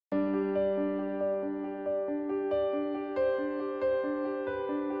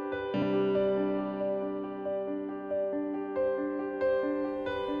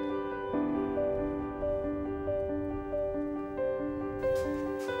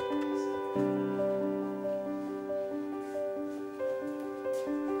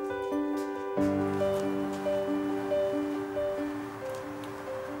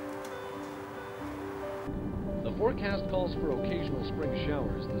forecast calls for occasional spring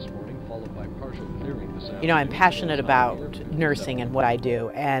showers this morning, followed by partial clearing this afternoon. You know, I'm passionate about nursing and what I do,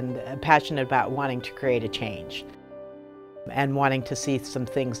 and passionate about wanting to create a change and wanting to see some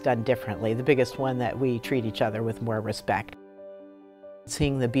things done differently. The biggest one, that we treat each other with more respect.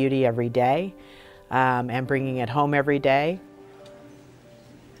 Seeing the beauty every day and bringing it home every day.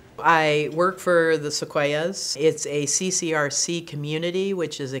 I work for the Sequoias. It's a CCRC community,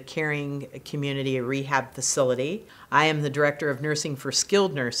 which is a caring community, a rehab facility. I am the director of nursing for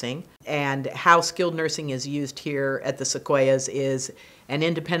skilled nursing, and how skilled nursing is used here at the Sequoias is an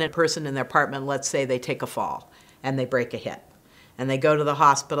independent person in their apartment, let's say they take a fall and they break a hip, and they go to the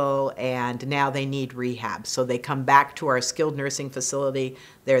hospital and now they need rehab. So they come back to our skilled nursing facility.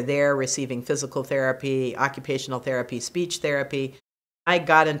 They're there receiving physical therapy, occupational therapy, speech therapy. I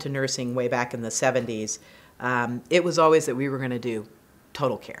got into nursing way back in the 70s. It was always that we were going to do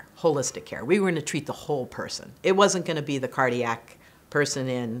total care, holistic care. We were going to treat the whole person. It wasn't going to be the cardiac person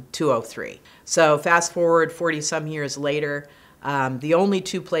in 203. So fast forward 40-some years later, the only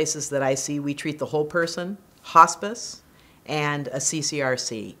two places that I see we treat the whole person, hospice and a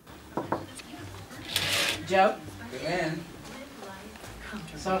CCRC. Joe? Glenn,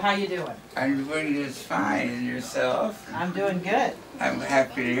 So how you doing? I'm doing just fine. And yourself? I'm doing good. I'm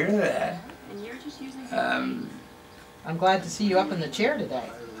happy to hear that. I'm glad to see you up in the chair today.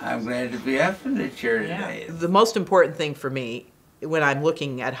 I'm glad to be up in the chair today. The most important thing for me when I'm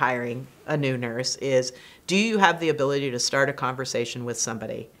looking at hiring a new nurse is, do you have the ability to start a conversation with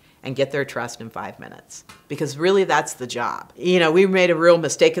somebody and get their trust in 5 minutes? Because really that's the job. You know, we made a real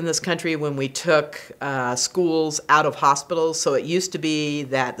mistake in this country when we took schools out of hospitals. So it used to be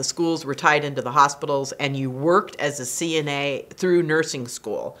that the schools were tied into the hospitals and you worked as a CNA through nursing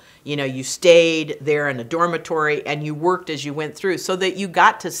school. You know, you stayed there in a dormitory and you worked as you went through so that you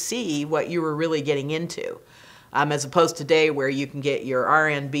got to see what you were really getting into. As opposed to today where you can get your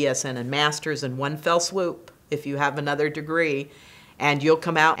RN, BSN, and master's in one fell swoop if you have another degree. And you'll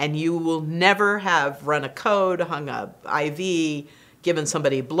come out and you will never have run a code, hung a IV, given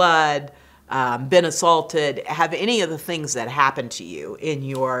somebody blood, been assaulted, have any of the things that happen to you in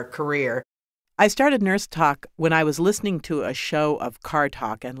your career. I started Nurse Talk when I was listening to a show of Car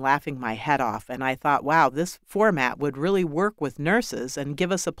Talk and laughing my head off. And I thought, wow, this format would really work with nurses and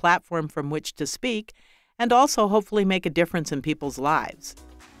give us a platform from which to speak and also hopefully make a difference in people's lives.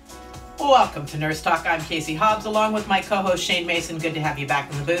 Welcome to Nurse Talk. I'm Casey Hobbs, along with my co-host Shane Mason. Good to have you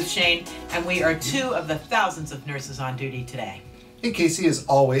back in the booth, Shane. And we are two of the thousands of nurses on duty today. Hey Casey, as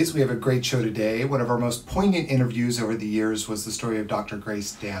always, we have a great show today. One of our most poignant interviews over the years was the story of Dr.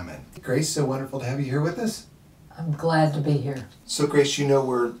 Grace Damon. Grace, so wonderful to have you here with us. I'm glad to be here. So Grace, you know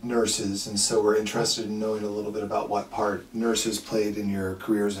we're nurses, and so we're interested in knowing a little bit about what part nurses played in your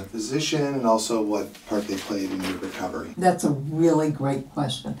career as a physician and also what part they played in your recovery. That's a really great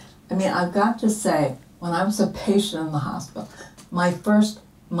question. I mean, I've got to say, when I was a patient in the hospital, my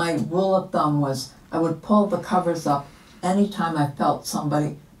rule of thumb was I would pull the covers up anytime I felt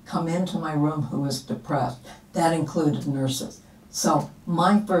somebody come into my room who was depressed. That included nurses. So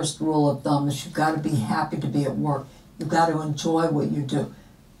my first rule of thumb is you've got to be happy to be at work. You've got to enjoy what you do.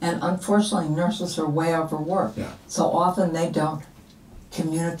 And unfortunately, nurses are way overworked. Yeah. So often they don't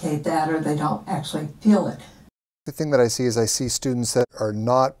communicate that or they don't actually feel it. The thing that I see is I see students that are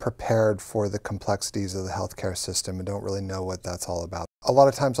not prepared for the complexities of the healthcare system and don't really know what that's all about. A lot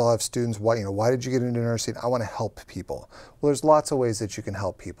of times I'll have students, why did you get into nursing? I want to help people. Well, there's lots of ways that you can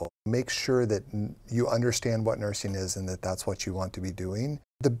help people. Make sure that you understand what nursing is and that that's what you want to be doing.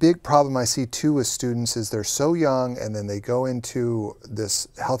 The big problem I see too with students is they're so young and then they go into this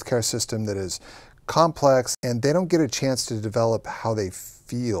healthcare system that is complex and they don't get a chance to develop how they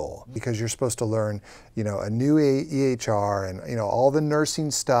feel, because you're supposed to learn, a new EHR and, all the nursing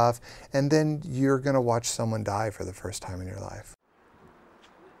stuff, and then you're going to watch someone die for the first time in your life.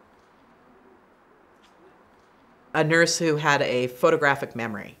 A nurse who had a photographic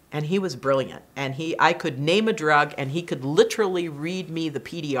memory, and he was brilliant, and I could name a drug and he could literally read me the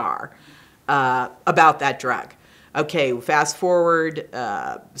PDR about that drug. Okay, fast forward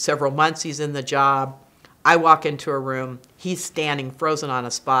several months, he's in the job. I walk into a room, he's standing frozen on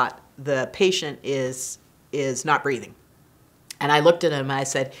a spot. The patient is not breathing. And I looked at him and I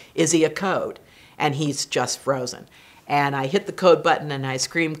said, is he a code? And he's just frozen. And I hit the code button and I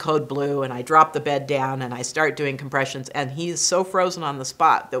scream code blue and I drop the bed down and I start doing compressions, and he's so frozen on the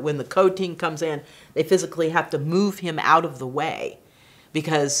spot that when the code team comes in, they physically have to move him out of the way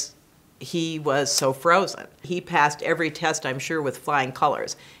because he was so frozen. He passed every test, I'm sure, with flying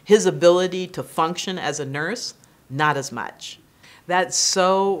colors. His ability to function as a nurse, not as much. That's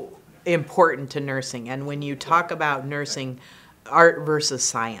so important to nursing. And when you talk about nursing, art versus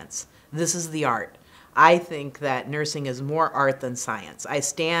science, this is the art. I think that nursing is more art than science. I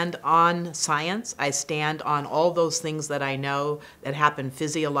stand on science. I stand on all those things that I know that happen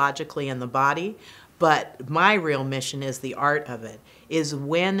physiologically in the body. But my real mission is the art of it, is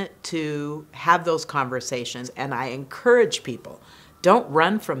when to have those conversations. And I encourage people, don't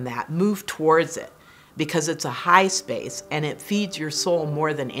run from that, move towards it, because it's a high space and it feeds your soul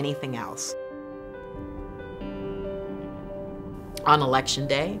more than anything else. On election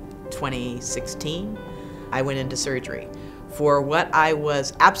day, 2016, I went into surgery for what I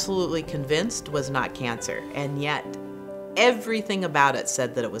was absolutely convinced was not cancer, and yet everything about it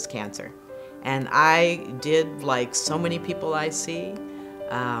said that it was cancer. And I did, like so many people I see,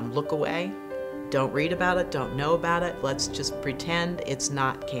 look away, don't read about it, don't know about it, let's just pretend it's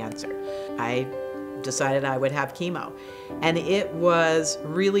not cancer. I decided I would have chemo, and it was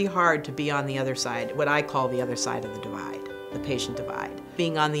really hard to be on the other side, what I call the other side of the divide. The patient divide.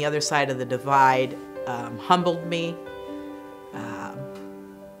 Being on the other side of the divide humbled me,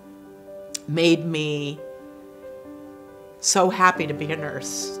 made me so happy to be a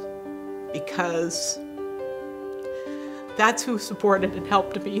nurse, because that's who supported and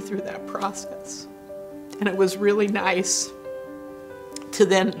helped me through that process. And it was really nice to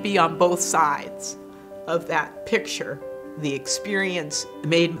then be on both sides of that picture. The experience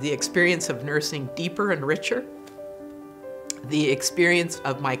made the experience of nursing deeper and richer. The experience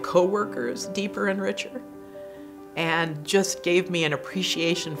of my coworkers deeper and richer, and just gave me an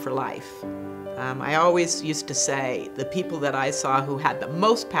appreciation for life. I always used to say the people that I saw who had the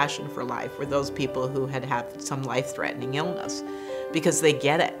most passion for life were those people who had had some life-threatening illness, because they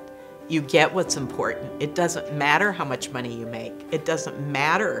get it. You get what's important. It doesn't matter how much money you make. It doesn't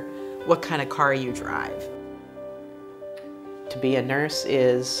matter what kind of car you drive. To be a nurse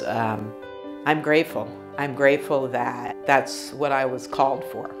is, I'm grateful. I'm grateful that that's what I was called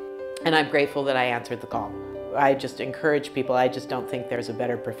for. And I'm grateful that I answered the call. I just encourage people, I just don't think there's a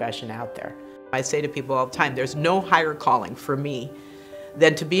better profession out there. I say to people all the time, there's no higher calling for me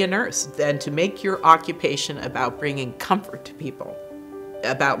than to be a nurse, than to make your occupation about bringing comfort to people,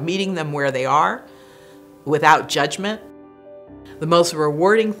 about meeting them where they are, without judgment. The most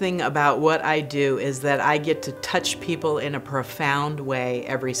rewarding thing about what I do is that I get to touch people in a profound way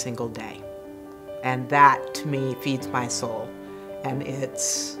every single day. And that, to me, feeds my soul. And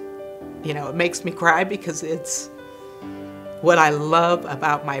it's, you know, it makes me cry because it's what I love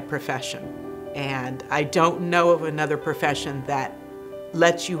about my profession. And I don't know of another profession that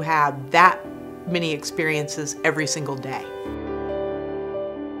lets you have that many experiences every single day.